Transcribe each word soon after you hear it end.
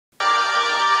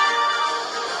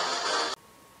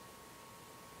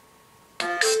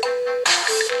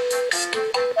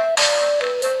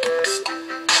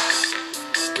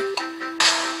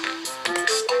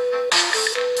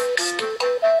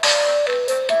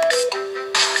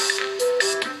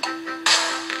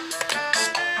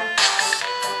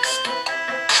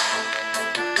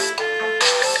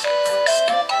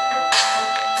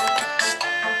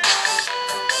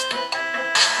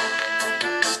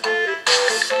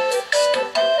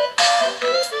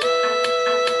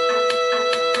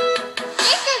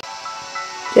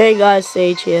Hey guys,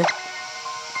 Sage here.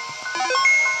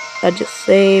 I just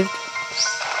saved.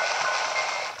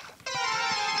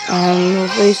 And we're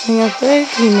facing a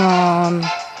Pokémon.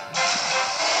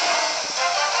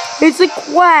 It's a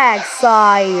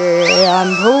Quagsire.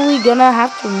 I'm totally gonna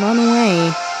have to run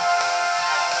away.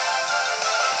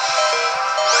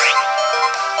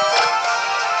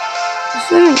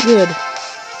 This isn't good.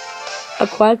 A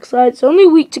Quagsire, it's only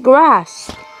weak to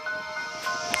grass.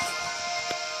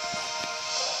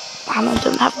 And I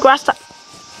don't have grass type.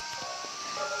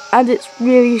 And it's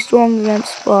really strong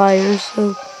against fire,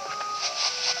 so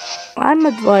I'm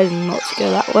advising not to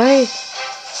go that way.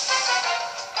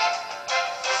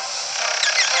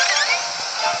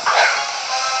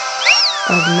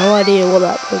 I have no idea what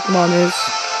that Pokemon is.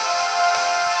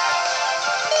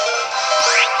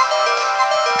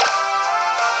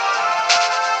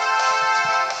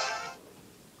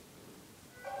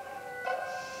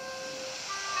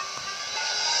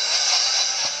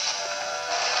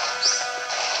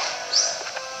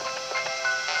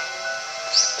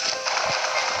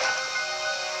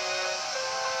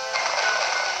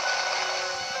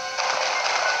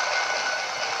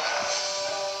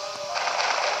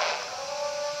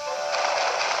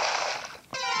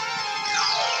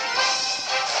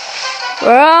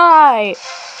 Right.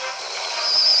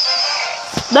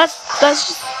 Let's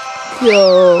just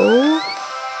go.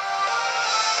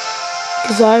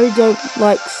 Because I don't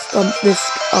like stump this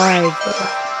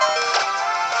either.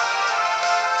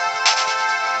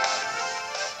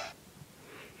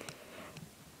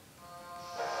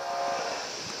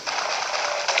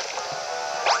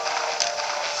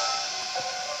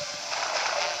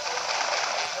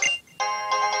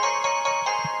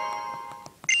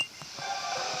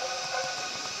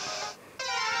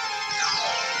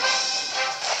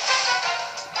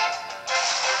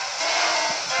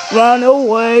 Run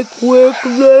away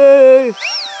quickly!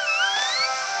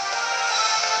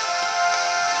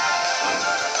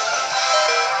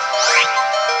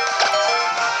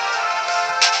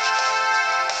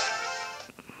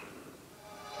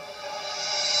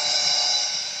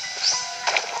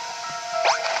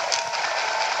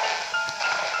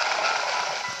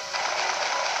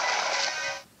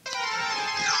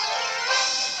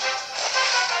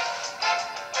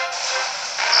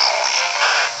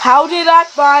 How did I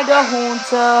find a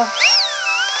Haunter?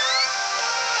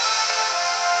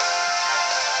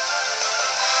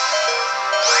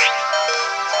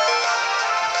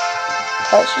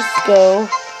 Let's just go.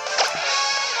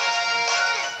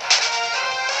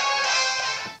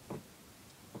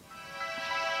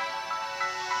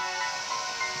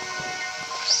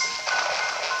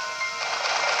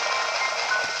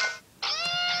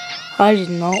 I did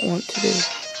not want to do.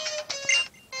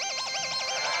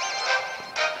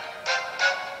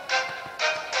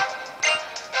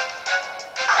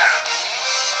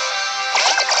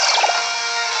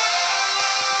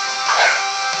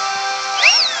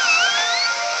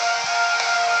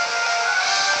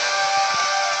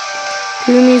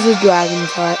 Kumi's a dragon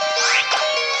type.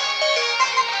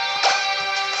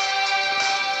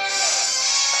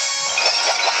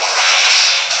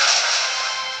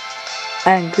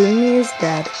 And Kumi is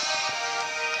dead.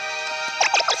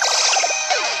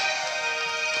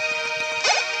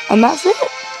 And that's it.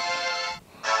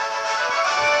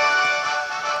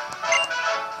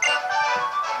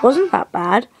 Wasn't that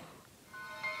bad?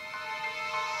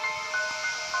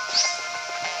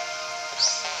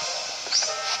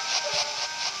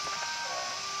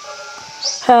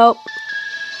 Help.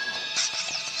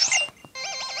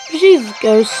 She's a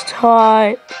ghost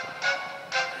type.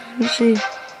 Isn't she?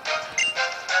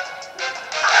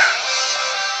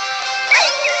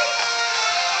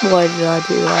 Why did I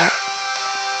do that?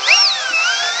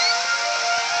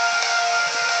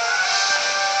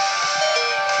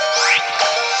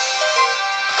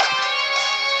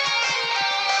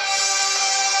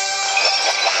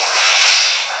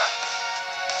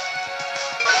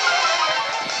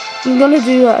 I'm gonna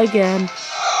do that again.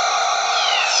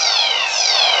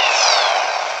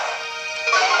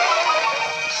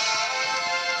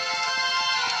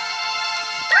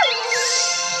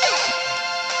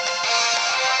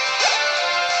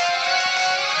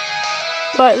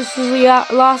 But this is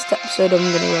the last episode I'm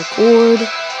gonna record.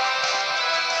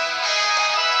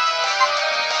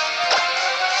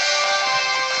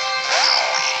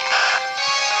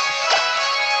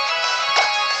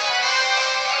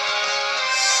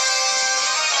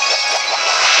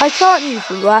 I can't use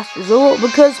the last resort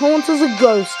because Haunter's a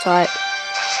ghost type.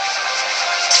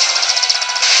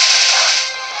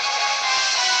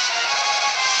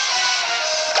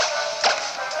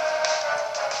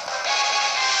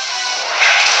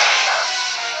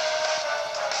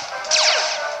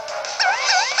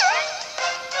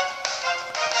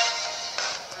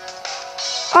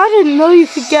 didn't know you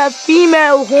could get a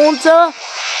female haunter.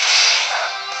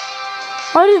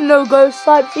 I didn't know ghost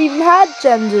types even had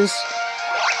genders.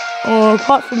 Oh,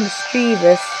 apart from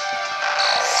mischievous.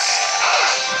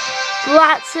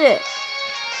 That's it.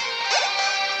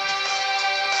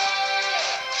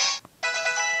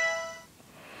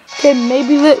 Okay,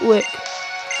 maybe Litwick.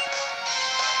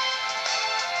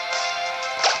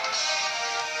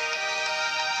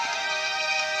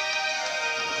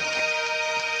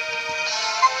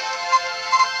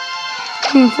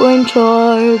 Flame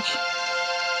charge.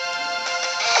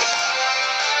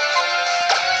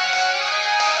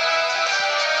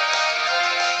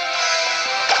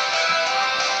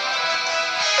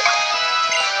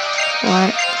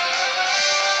 Right.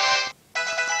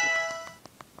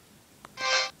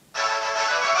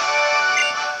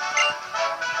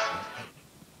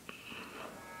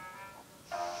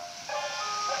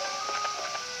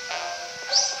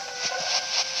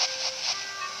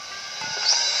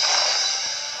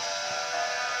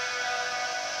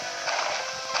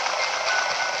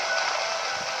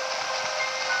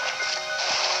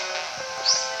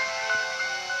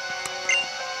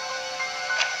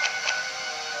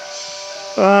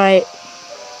 Right.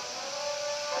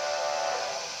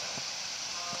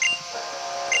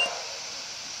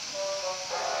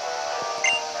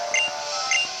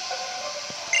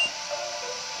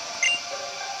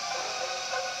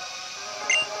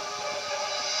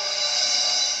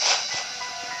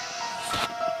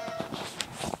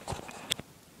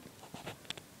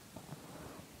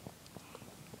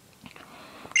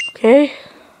 Okay.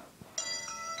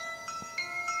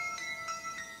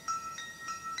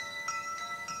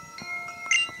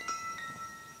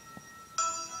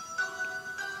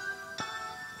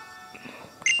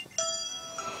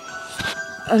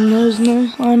 And there's no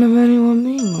sign of anyone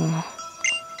being there.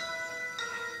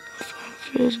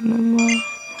 I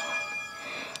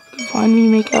could finally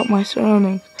make out my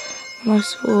surroundings, and I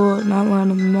saw an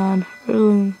outline of a man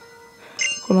rolling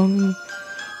on me.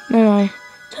 Then I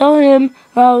tell him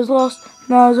I was lost,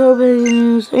 and I was hoping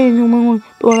he was saying someone,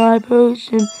 but when I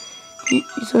approached him, he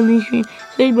suddenly screamed,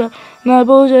 "Save me!" And I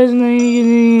apologized, and then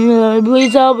he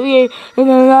 "Please help me!" And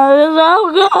then I was,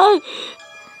 "Oh God!"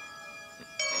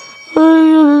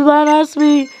 Oh, man asked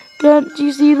me, "Can't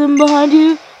you see them behind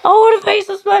you?" Oh, what a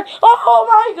faceless man! Oh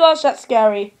my gosh, that's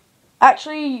scary.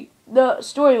 Actually, the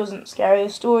story wasn't scary. The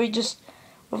story just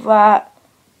of that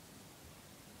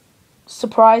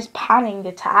surprise panicked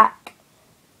attack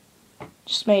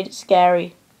just made it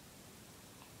scary.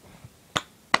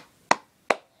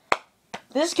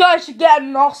 This guy should get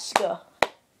an Oscar.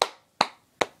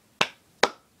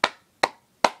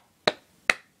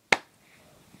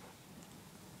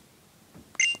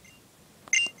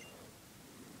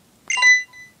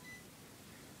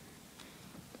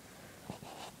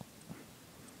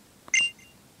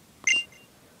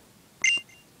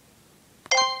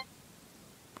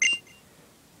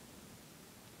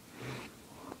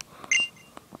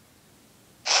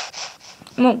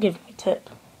 I'm not giving you a tip.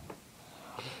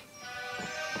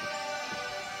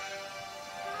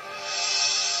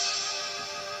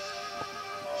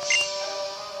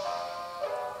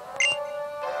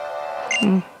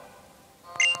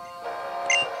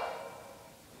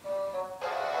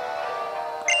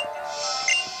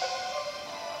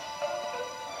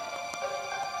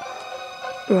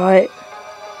 Right.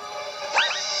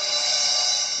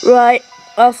 Right.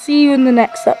 I'll see you in the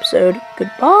next episode.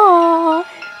 Goodbye.